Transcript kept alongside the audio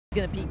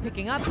gonna be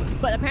picking up,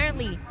 but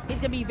apparently he's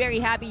gonna be very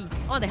happy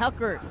on the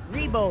Helker.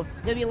 Rebo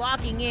gonna be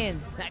locking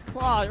in that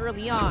claw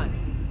early on.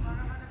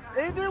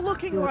 They're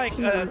looking like,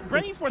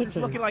 Bren eSports is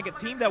looking like a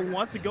team that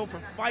wants to go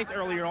for fights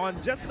earlier on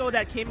just so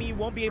that Kimmy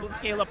won't be able to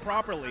scale up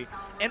properly.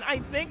 And I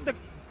think the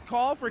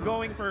call for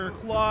going for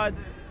Claude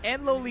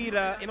and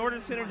Lolita in order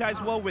to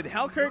synergize well with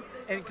Helkert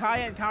and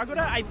Kaya and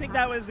Kagura, I think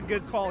that was a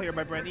good call here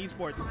by Bren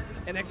eSports.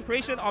 And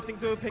Execration opting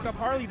to pick up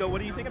Harley, though. What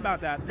do you think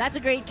about that? That's a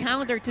great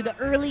counter to the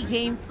early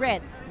game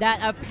threat that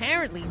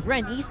apparently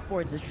Bren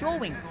eSports is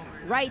showing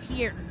right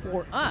here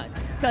for us.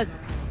 Because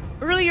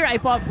earlier I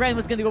thought Bren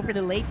was going to go for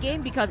the late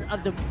game because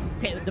of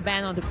the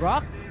ban on the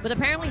Brock, but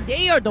apparently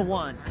they are the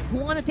ones who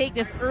want to take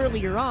this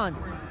earlier on.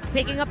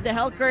 Picking up the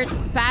Helkert,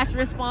 fast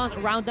response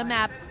around the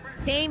map.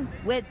 Same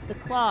with the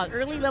Claw.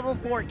 Early level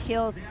 4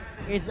 kills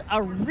is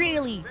a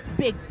really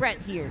big threat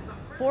here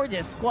for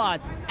this squad.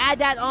 Add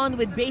that on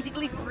with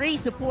basically free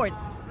support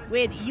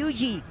with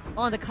Yuji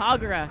on the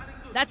Kagura.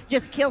 That's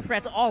just kill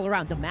threats all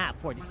around the map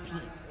for this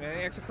team.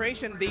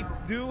 Execration, they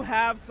do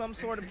have some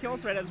sort of kill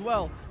threat as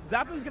well.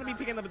 Zapdo's going to be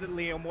picking up the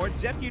Leo more.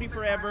 Jeff Cutie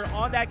Forever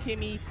on that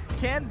Kimmy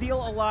can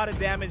deal a lot of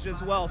damage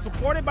as well.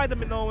 Supported by the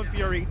Minoan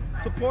Fury,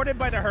 supported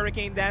by the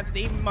Hurricane Dance,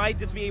 they might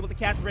just be able to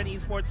catch Bren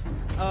eSports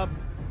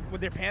with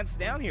their pants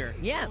down here.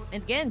 Yeah,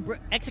 and again,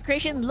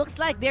 Execration looks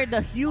like they're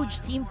the huge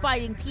team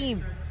fighting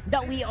team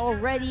that we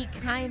already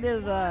kind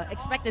of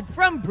expected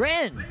from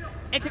Bren.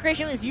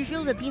 Execration is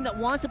usually the team that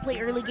wants to play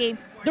early game.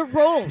 The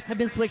roles have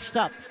been switched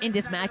up in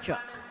this matchup.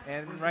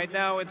 And right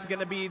now it's going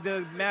to be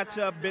the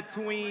matchup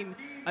between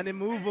an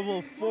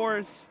immovable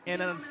force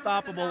and an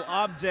unstoppable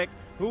object.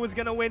 Who is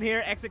going to win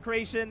here?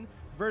 Execration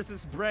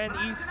versus Bren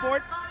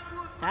eSports?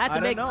 That's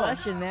a big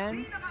question,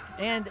 man.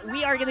 And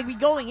we are going to be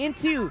going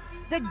into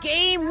the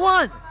Game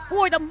 1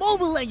 for the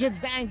Mobile Legends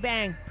Bang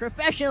Bang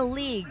Professional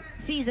League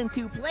Season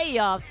 2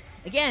 playoffs.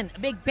 Again, a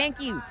big thank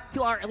you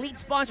to our elite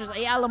sponsors,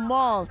 Ayala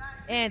Malls,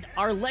 and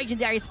our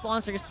legendary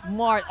sponsor,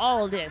 Smart.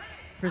 All of this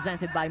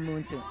presented by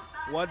Moonsoon.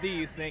 What do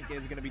you think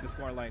is going to be the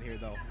scoreline here,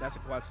 though? That's a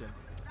question.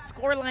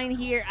 Scoreline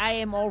here, I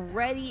am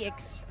already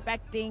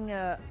expecting,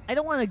 I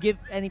don't want to give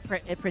any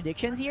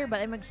predictions here, but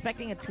I'm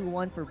expecting a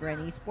 2-1 for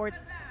Bren eSports.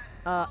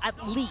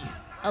 At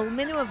least a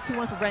minimum of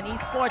 2-1 for Bren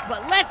eSports,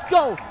 but let's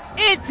go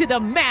into the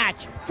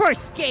match.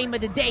 First game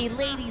of the day,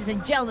 ladies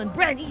and gentlemen,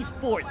 Bren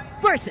eSports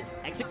versus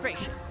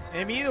Execration.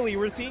 Immediately,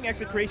 we're seeing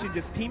Execration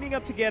just teaming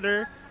up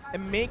together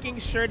and making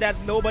sure that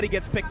nobody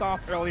gets picked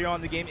off earlier on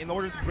in the game in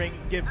order to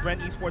give Bren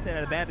eSports an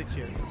advantage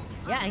here.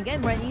 Yeah, and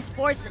again, Bren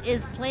eSports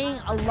is playing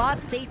a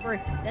lot safer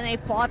than I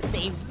thought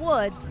they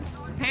would.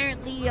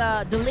 Apparently,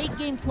 the late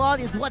game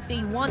Claude is what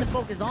they want to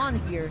focus on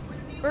here.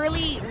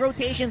 Early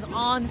rotations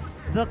on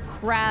the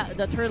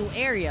turtle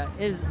area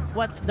is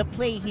what the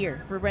play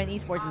here for Bren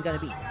eSports is going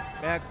to be.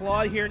 Man,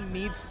 Claude here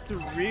needs to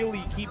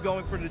really keep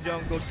going for the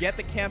jungle, get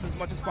the camps as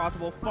much as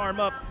possible, farm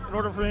up in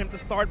order for him to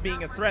start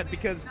being a threat,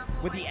 because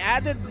with the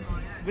added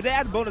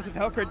bonus of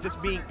Helkert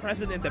just being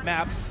present in the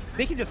map,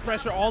 they can just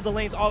pressure all the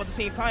lanes all at the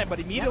same time, but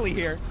immediately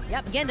here.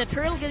 Yep, again, the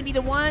turtle going to be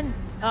the one,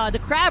 the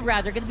crab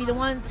rather, going to be the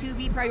one to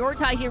be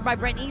prioritized here by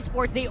Bren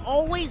eSports. They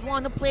always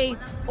want to play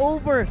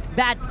over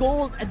that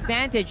gold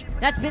advantage.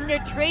 That's been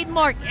their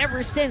trademark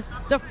ever since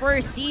the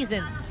first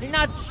season. They're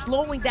not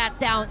slowing that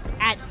down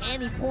at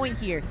any point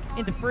here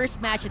in the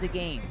first match of the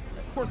game.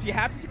 Of course, you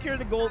have to secure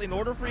the gold in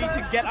order for you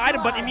to get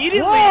item, but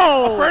immediately,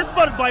 a first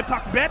blood by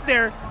Pakbet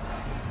there.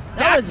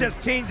 That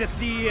just changes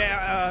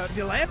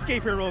the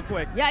landscape here real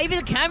quick. Yeah, even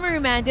the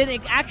cameraman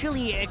didn't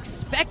actually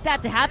expect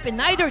that to happen.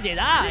 Neither did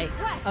I.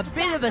 A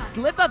bit of a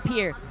slip up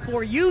here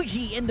for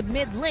Yuji in the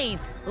mid lane.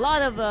 A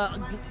lot of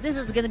this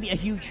is going to be a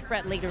huge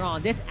threat later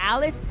on. This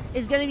Alice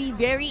is going to be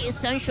very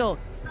essential.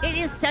 It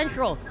is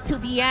central to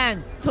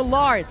Diane, to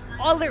Lard.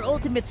 All their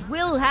ultimates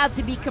will have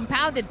to be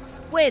compounded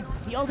with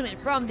the ultimate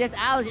from this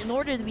Alice in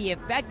order to be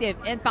effective.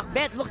 And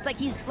Pakbet looks like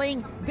he's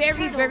playing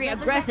very, very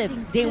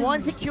aggressive. They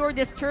want to secure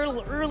this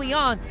turtle early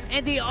on,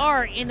 and they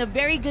are in a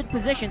very good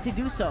position to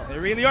do so. They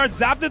really are.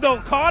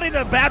 Zapdo caught in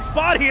a bad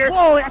spot here.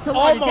 Whoa, that's a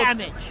lot of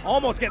damage.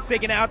 Almost gets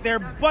taken out there,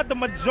 but the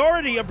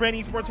majority of Bren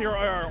eSports here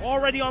are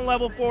already on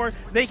level 4.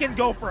 They can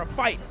go for a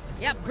fight.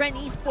 Yep, Bren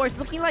eSports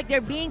looking like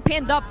they're being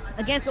pinned up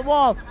against the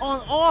wall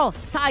on all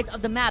sides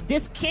of the map.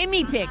 This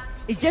Kimmy pick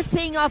is just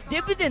paying off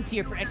dividends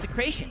here for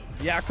Execration.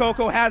 Yeah,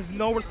 Coco has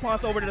no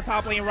response over to the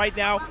top lane right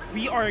now.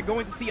 We are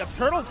going to see a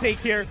turtle take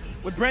here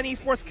with Bren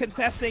eSports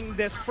contesting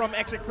this from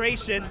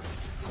Execration.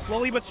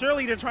 Slowly but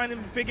surely, they're trying to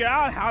figure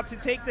out how to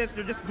take this.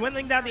 They're just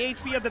dwindling down the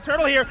HP of the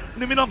turtle here.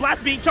 Lumino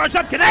Blast being charged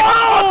up, connect.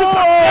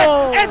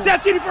 And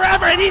Jeff Cutie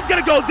Forever, and he's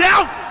going to go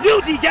down.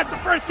 Yuji gets the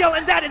first kill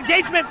in that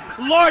engagement.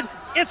 Lord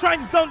is trying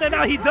to zone them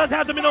out. He does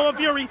have the Minoan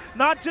Fury,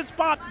 not just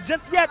pop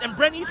just yet, and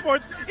Bren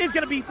eSports is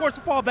going to be forced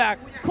to fall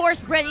back. Of course,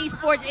 Bren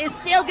eSports is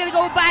still going to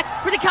go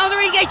back for the counter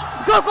engage.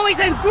 Coco is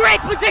in great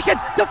position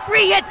to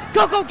free it.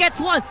 Coco gets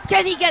one.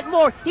 Can he get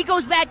more? He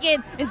goes back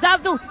in, and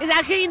Zabdu is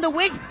actually in the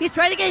wings. He's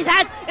trying to get his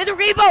hands in the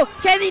Rebo.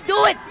 Can he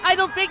do it? I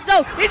don't think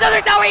so. He's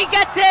under tower. He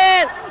gets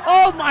it.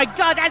 Oh my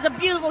god, that's a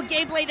beautiful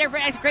gameplay there for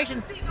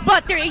Execration.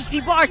 But their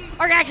HP bars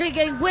are actually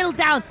getting whittled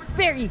down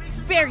very,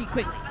 very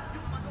quickly.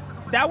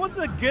 That was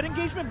a good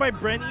engagement by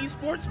Bren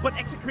eSports, but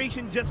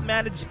Execration just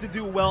managed to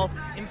do well.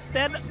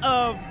 Instead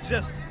of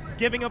just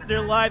giving up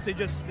their lives, they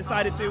just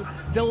decided to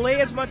delay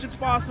as much as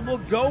possible,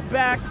 go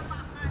back,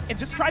 and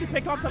just try to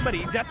pick off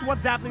somebody. That's what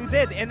Zapnu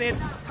did, and it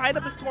tied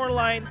up the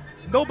scoreline.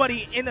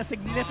 Nobody in a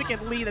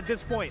significant lead at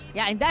this point.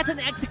 Yeah, and that's an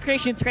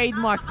Execration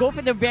trademark. Go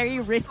for the very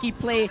risky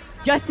play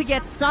just to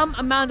get some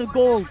amount of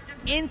gold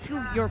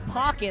into your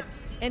pockets.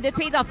 And it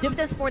paid off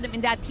dividends for them in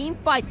that team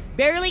fight,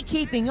 barely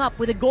keeping up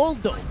with the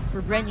gold though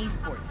for Bren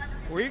eSports.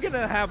 We're going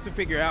to have to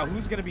figure out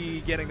who's going to be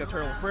getting the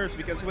turtle first,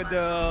 because with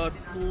the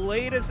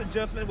latest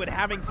adjustment with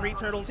having 3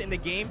 turtles in the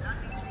game,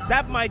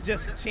 that might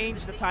just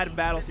change the tide of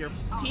battles here.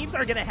 Teams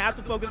are going to have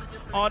to focus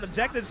on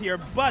objectives here,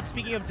 but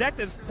speaking of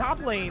objectives,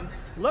 top lane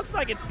looks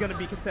like it's going to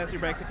be contested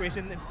by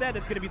Execration. Instead,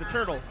 it's going to be the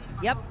turtles.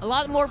 Yep, a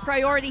lot more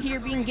priority here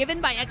being given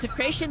by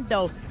Execration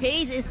though.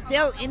 Hayes is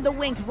still in the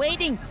wings,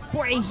 waiting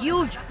for a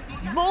huge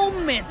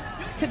moment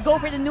to go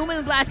for the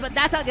Numen Blast, but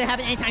that's not going to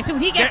happen anytime soon.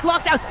 He gets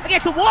locked out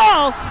against the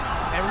wall!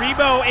 And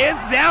Rebo is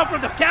down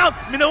from the count.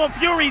 Minoan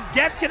Fury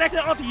gets connected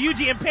onto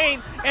Yuji and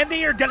Pain, and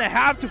they are going to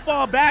have to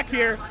fall back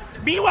here.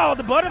 Meanwhile,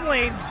 the bottom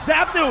lane,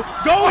 Zapnu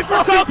going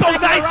for Coco.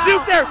 Nice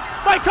duke there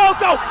by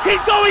Coco.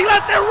 He's going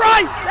left and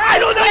right. I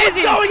don't know what's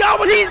going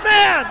on with this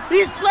man.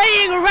 He's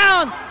playing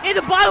around in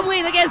the bottom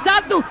lane against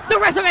Zapnu. The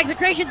rest of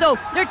Execration, though,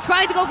 they're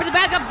trying to go for the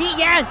backup.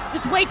 Dian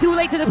just way too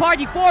late to the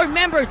party. 4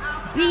 members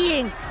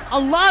being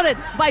allotted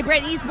by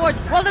Bren eSports,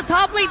 while the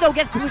top lane, though,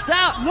 gets pushed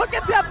out. Look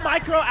at that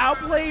micro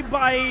outplay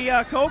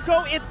by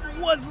Coco. It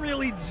was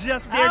really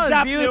just there.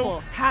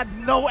 Zapnu had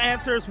no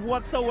answers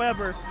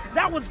whatsoever.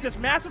 That was just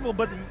masterful,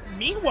 but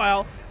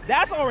meanwhile,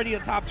 that's already a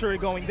top turret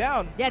going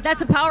down. Yeah, that's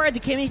the power of the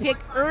Kimmy pick.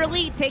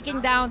 Early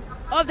taking down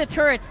of the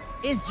turrets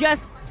is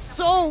just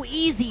so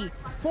easy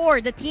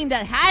for the team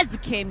that has the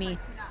Kimmy.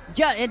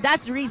 And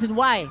that's the reason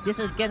why this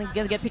is gonna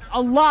get picked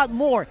a lot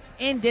more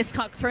in this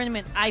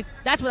tournament.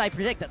 That's what I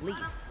predict, at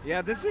least.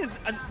 Yeah, this is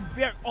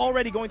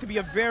already going to be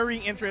a very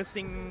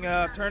interesting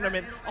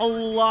tournament. A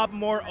lot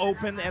more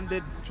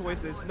open-ended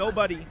choices.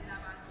 Nobody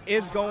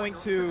is going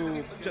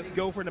to just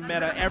go for the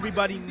meta.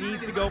 Everybody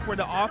needs to go for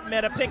the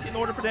off-meta picks in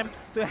order for them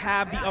to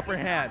have the upper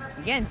hand.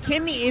 Again,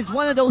 Kimmy is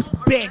one of those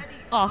big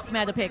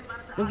off-meta picks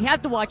that we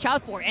have to watch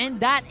out for, and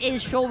that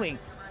is showing.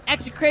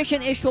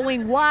 Execration is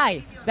showing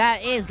why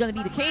that is going to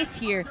be the case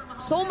here.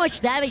 So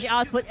much damage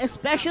output,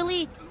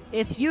 especially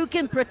if you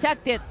can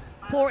protect it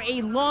for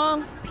a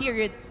long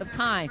period of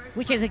time,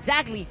 which is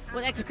exactly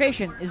what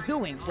Execration is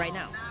doing right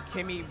now.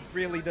 Kimmy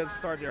really does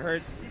start to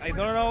hurt. I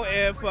don't know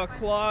if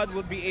Claude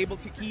will be able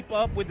to keep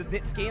up with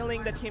the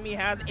scaling that Kimmy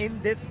has in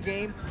this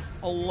game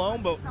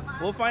alone, but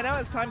we'll find out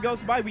as time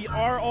goes by. We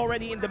are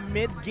already in the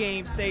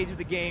mid-game stage of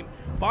the game.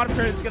 Bottom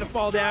turret is going to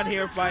fall down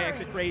here by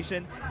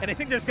Execration, and I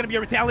think there's going to be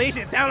a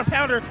retaliation. Down a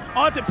pounder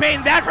onto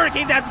Pain. That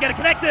Hurricane Dance is going to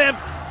connect to him.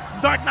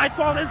 Dark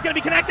Nightfall is going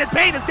to be connected.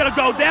 Pain is going to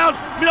go down.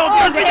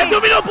 Minoan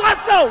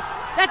Blast though!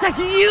 That's a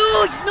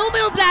huge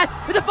Numen Blast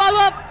with a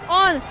follow-up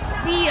on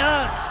the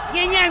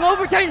Yin Yang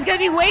overturn. Is going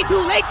to be way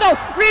too late though.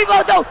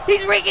 Rebo though,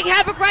 he's wreaking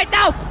havoc right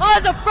now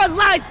on the front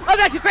lines of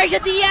Execration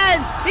at the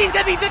end. He's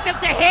going to be victim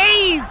to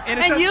Hayes. And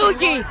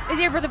Yuji is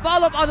here for the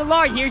follow-up on the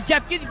Lord. Here's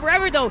Jeff Kitty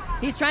forever though.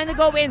 He's trying to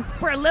go in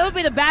for a little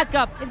bit of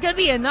backup. It's going to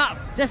be enough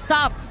to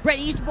stop Bren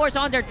eSports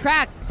on their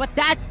track. But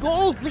that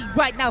gold lead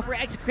right now for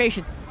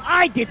Execration,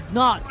 I did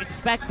not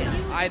expect this.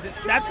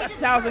 That's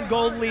 1,000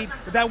 gold lead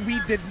that we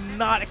did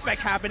not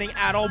expect happening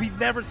at all. We've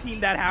never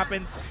seen that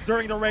happen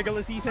during the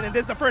regular season, and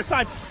this is the first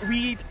time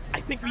I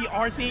think we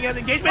are seeing an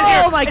engagement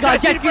here. Oh my god,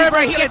 Jeff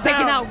Cooper, he gets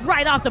taken out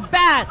right off the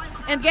bat.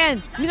 And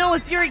again, Minoan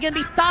Fury gonna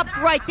be stopped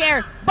right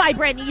there by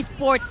Bren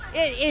eSports.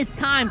 It is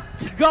time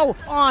to go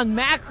on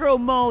macro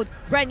mode.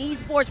 Bren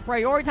eSports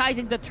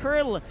prioritizing the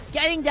turtle,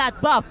 getting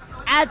that buff,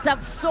 adds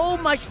up so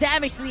much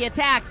damage to the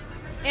attacks.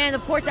 And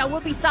of course, that will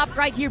be stopped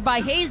right here by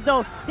Hayes,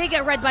 though. They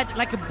get read by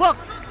like a book.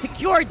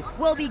 Secured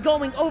will be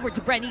going over to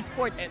Bren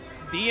eSports. And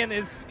Dian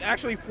is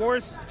actually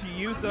forced to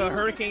use a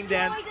Hurricane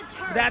Dance.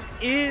 That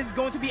is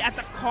going to be at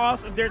the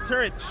cost of their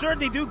turret. Sure,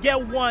 they do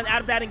get one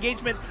out of that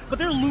engagement, but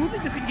they're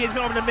losing this engagement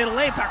over the middle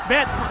lane.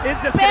 Bet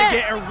it's just going to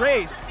get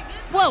erased.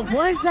 What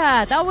was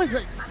that? That was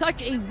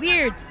such a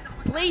weird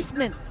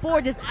placement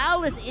for this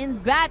Alice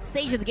in that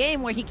stage of the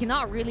game where he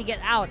cannot really get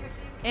out.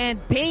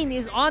 And Payne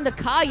is on the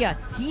Kaya.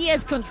 He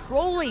is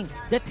controlling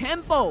the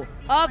tempo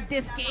of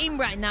this game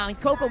right now. And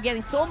Coco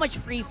getting so much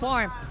free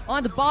farm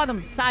on the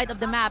bottom side of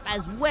the map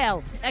as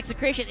well.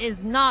 Execration is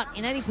not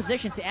in any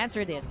position to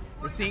answer this.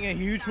 We're seeing a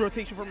huge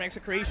rotation from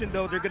Execration,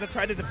 though. They're going to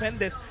try to defend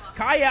this.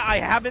 Kaya, I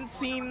haven't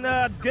seen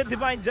good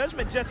Divine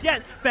Judgment just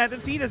yet. Phantom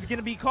Seed is going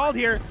to be called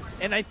here,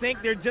 and I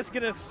think they're just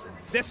going to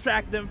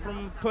distract them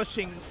from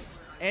pushing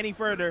any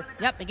further.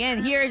 Yep,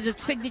 again, here is the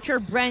signature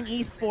Bren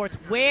eSports.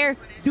 Where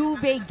do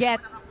they get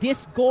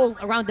this goal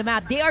around the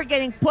map? They are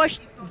getting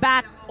pushed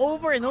back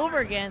over and over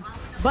again,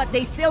 but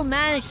they still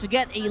manage to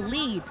get a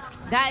lead.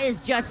 That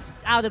is just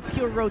out of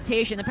pure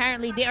rotation.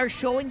 Apparently, they are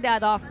showing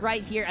that off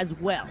right here as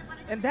well.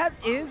 And that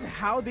is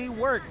how they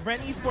work. Bren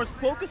eSports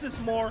focuses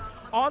more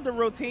on the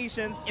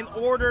rotations in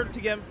order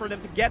for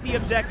them to get the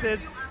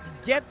objectives,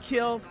 get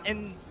kills,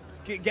 and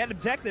get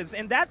objectives.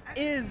 And that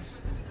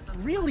is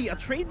really a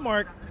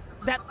trademark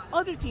that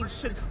other teams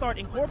should start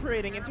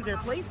incorporating into their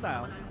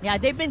playstyle. Yeah,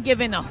 they've been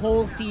given a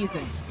whole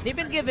season. They've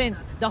been given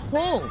the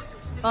whole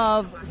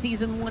of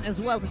Season 1 as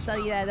well to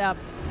study that up.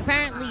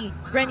 Apparently,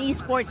 Bren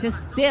eSports is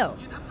still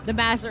the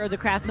master of the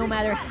craft, no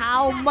matter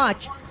how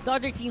much the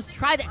other teams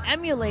try to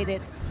emulate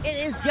it. It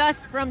is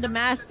just from the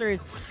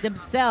masters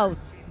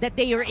themselves that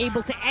they are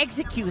able to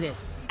execute it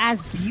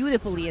as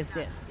beautifully as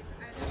this.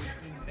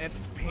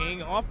 It's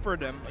paying off for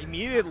them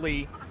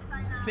immediately.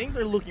 Things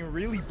are looking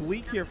really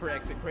bleak here for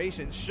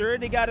Execration. Sure,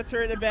 they got a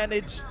turret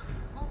advantage,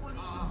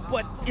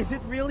 but is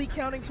it really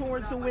counting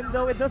towards the win,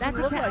 though? It doesn't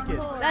look like it.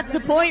 That's the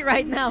point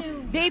right now.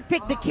 They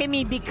picked the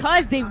Kimmy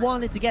because they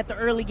wanted to get the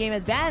early game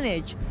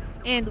advantage.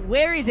 And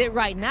where is it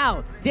right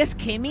now? This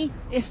Kimmy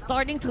is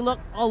starting to look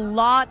a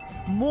lot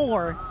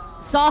more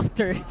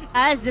softer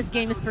as this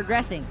game is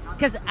progressing.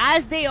 Because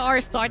as they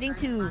are starting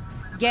to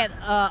get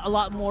a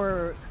lot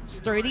more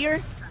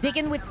sturdier, they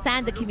can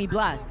withstand the Kimmy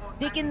Blast.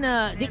 They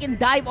can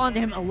dive onto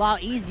him a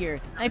lot easier.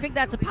 And I think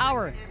that's a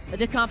power of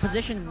the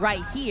composition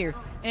right here.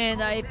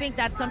 And I think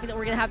that's something that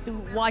we're gonna have to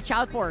watch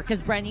out for,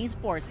 because Bren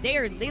eSports,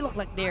 they look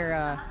like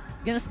they're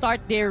gonna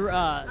start their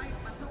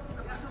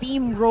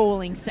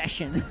steamrolling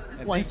session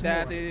once more. I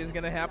think that is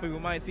gonna happen. We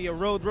might see a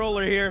road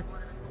roller here.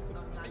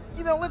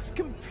 You know, let's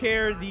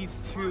compare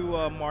these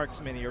two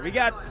marksmen here. We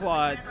got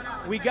Claude,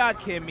 we got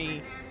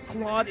Kimmy.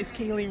 Claude is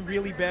scaling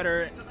really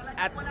better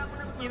at,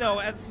 you know,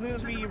 as soon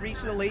as we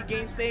reach the late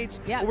game stage.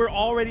 Yeah. We're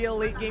already at a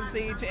late game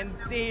stage, and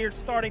they're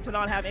starting to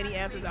not have any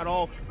answers at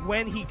all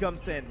when he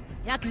comes in.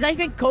 Yeah, because I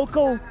think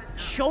Coco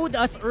showed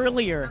us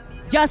earlier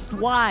just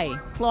why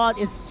Claude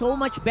is so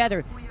much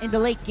better in the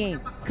late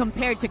game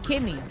compared to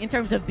Kimmy in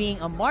terms of being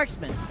a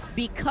marksman,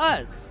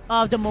 because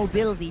of the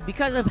mobility,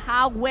 because of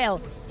how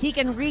well he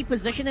can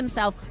reposition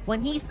himself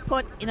when he's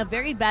put in a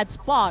very bad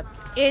spot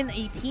in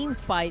a team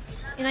fight.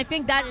 And I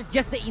think that is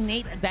just the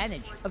innate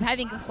advantage of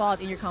having Claude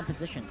in your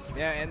composition.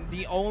 Yeah, and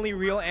the only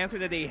real answer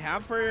that they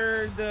have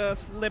for the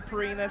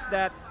slipperiness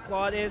that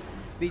Claude is,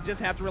 they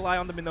just have to rely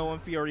on the Minoan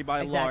Fury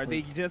by Lard.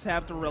 They just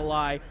have to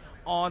rely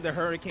on the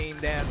Hurricane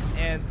Dance,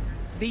 and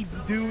they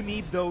do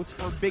need those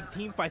for big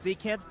team fights. They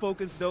can't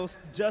focus those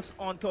just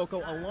on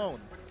Coco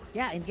alone.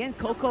 Yeah, and again,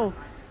 Coco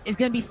is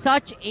going to be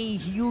such a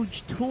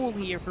huge tool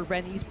here for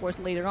Bren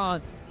eSports later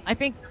on. I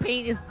think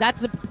Payne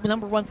that's the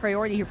 #1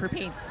 priority here for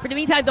Payne. For the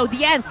meantime, though,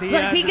 the end, he's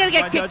going to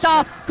get kicked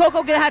off.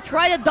 Coco going to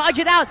try to dodge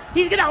it out.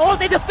 He's going to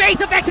ult in the face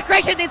of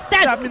Execration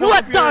instead.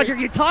 What dodge are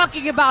you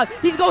talking about?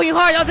 He's going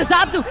hard on the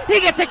Zapdu.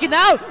 He gets taken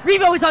out.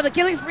 Rebo is on the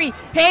killing spree.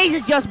 Hayes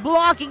is just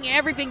blocking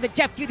everything that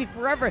Jeff Cutie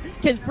Forever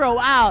can throw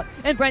out.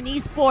 And Bren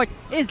eSports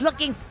is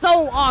looking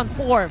so on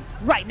form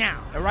right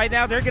now. And right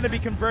now, they're going to be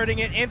converting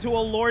it into a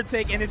Lord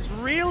take, and it's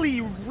really,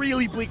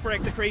 really bleak for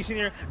Execration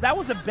here. That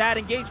was a bad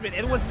engagement.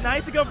 It was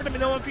nice to go for the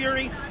Minoan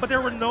Fury, but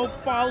there were no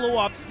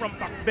follow-ups from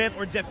Pakbet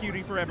or Jeff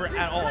Cutie Forever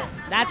at all.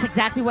 That's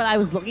exactly what I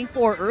was looking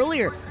for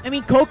earlier. I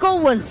mean,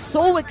 Coco was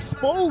so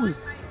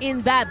exposed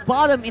in that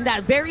bottom, in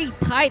that very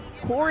tight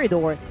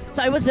corridor.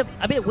 So I was a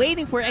bit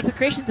waiting for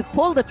Execration to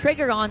pull the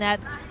trigger on that.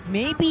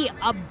 Maybe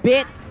a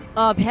bit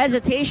of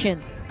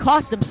hesitation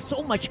cost them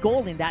so much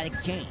gold in that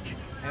exchange.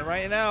 And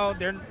right now,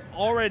 they're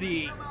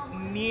already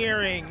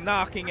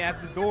knocking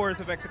at the doors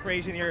of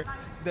Execration here.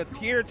 The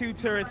tier 2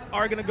 turrets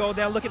are going to go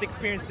down. Look at the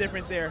experience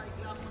difference there.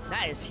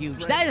 That is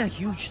huge. That is a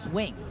huge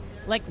swing.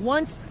 Like,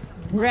 once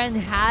Bren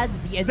had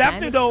the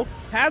advantage. Zapnu, though,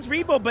 has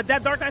Rebo, but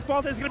that Dark Knight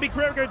Falls is going to be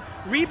triggered.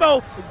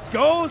 Rebo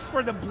goes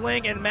for the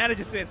blink and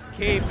manages to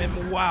escape,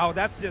 and wow,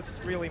 that's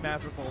just really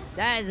masterful.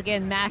 That is,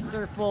 again,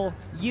 masterful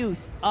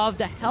use of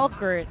the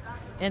Hellcurt.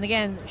 And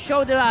again,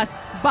 showed to us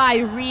by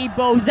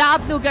Rebo.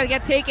 Zapnu gonna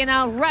get taken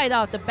out right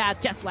off the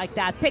bat, just like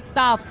that. Picked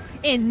off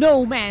in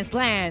no man's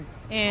land.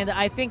 And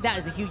I think that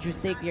is a huge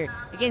mistake here.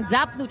 Again,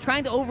 Zapnu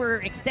trying to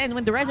overextend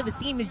when the rest of his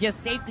team is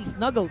just safely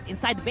snuggled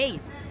inside the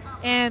base.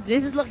 And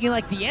this is looking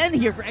like the end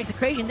here for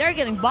Execration. They're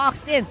getting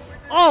boxed in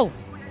all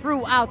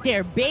throughout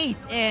their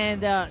base.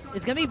 And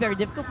it's going to be very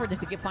difficult for them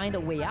to find a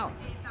way out.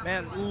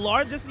 Man,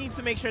 Lard just needs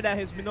to make sure that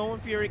his Minoan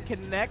Fury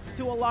connects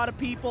to a lot of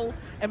people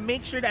and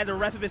make sure that the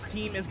rest of his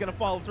team is going to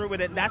follow through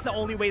with it. That's the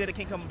only way that it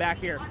can come back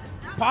here.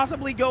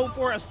 possibly go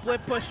for a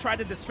split push, try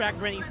to distract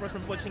Bren eSports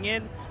from pushing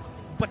in.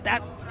 But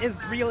that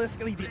is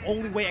realistically the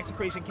only way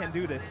Execration can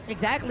do this.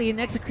 Exactly, in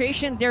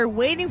Execration, they're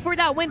waiting for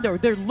that window.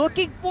 They're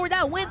looking for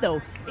that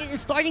window. It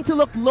is starting to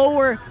look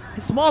lower,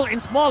 smaller and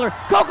smaller.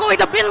 Coco in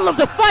the middle of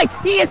the fight.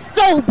 He is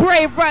so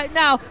brave right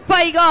now.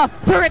 Fighting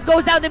off. Turret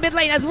goes down the mid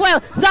lane as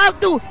well.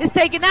 Zaldu is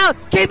taken out.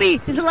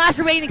 Kimmy is the last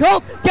remaining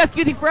hope. Jeff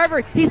Cutie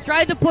forever. He's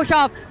trying to push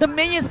off the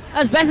minions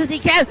as best as he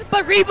can.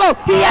 But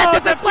Rebo, he has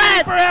different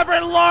plans.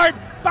 Forever, Lord.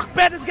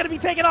 Bakbet is going to be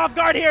taken off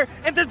guard here,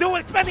 and they're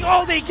spending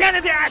all they can,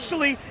 and they're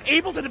actually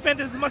able to defend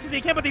this as much as they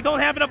can, but they don't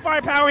have enough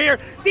firepower here.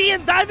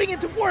 Dian diving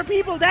into 4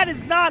 people, that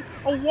is not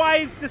a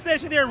wise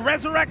decision there.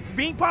 Resurrect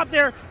being popped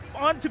there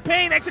onto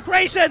Pain.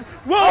 Execration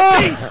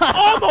will be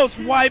almost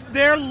wiped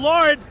there.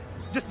 Lord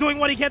just doing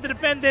what he can to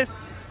defend this.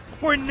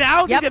 For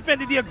now, they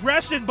defended the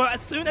aggression, but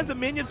as soon as the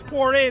minions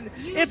pour in,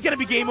 it's going to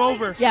be game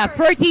over. Yeah,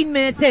 13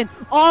 minutes in.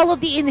 All of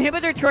the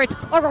inhibitor turrets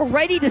are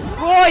already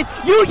destroyed.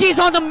 Yuji's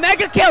on the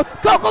mega kill.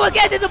 Coco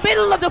again in the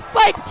middle of the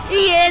fight. He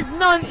is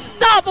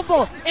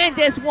unstoppable in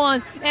this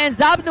one. And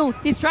Zabnu,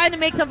 he's trying to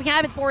make something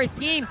happen for his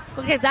team.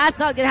 Because that's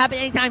not going to happen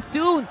anytime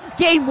soon.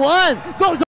 Game 1 goes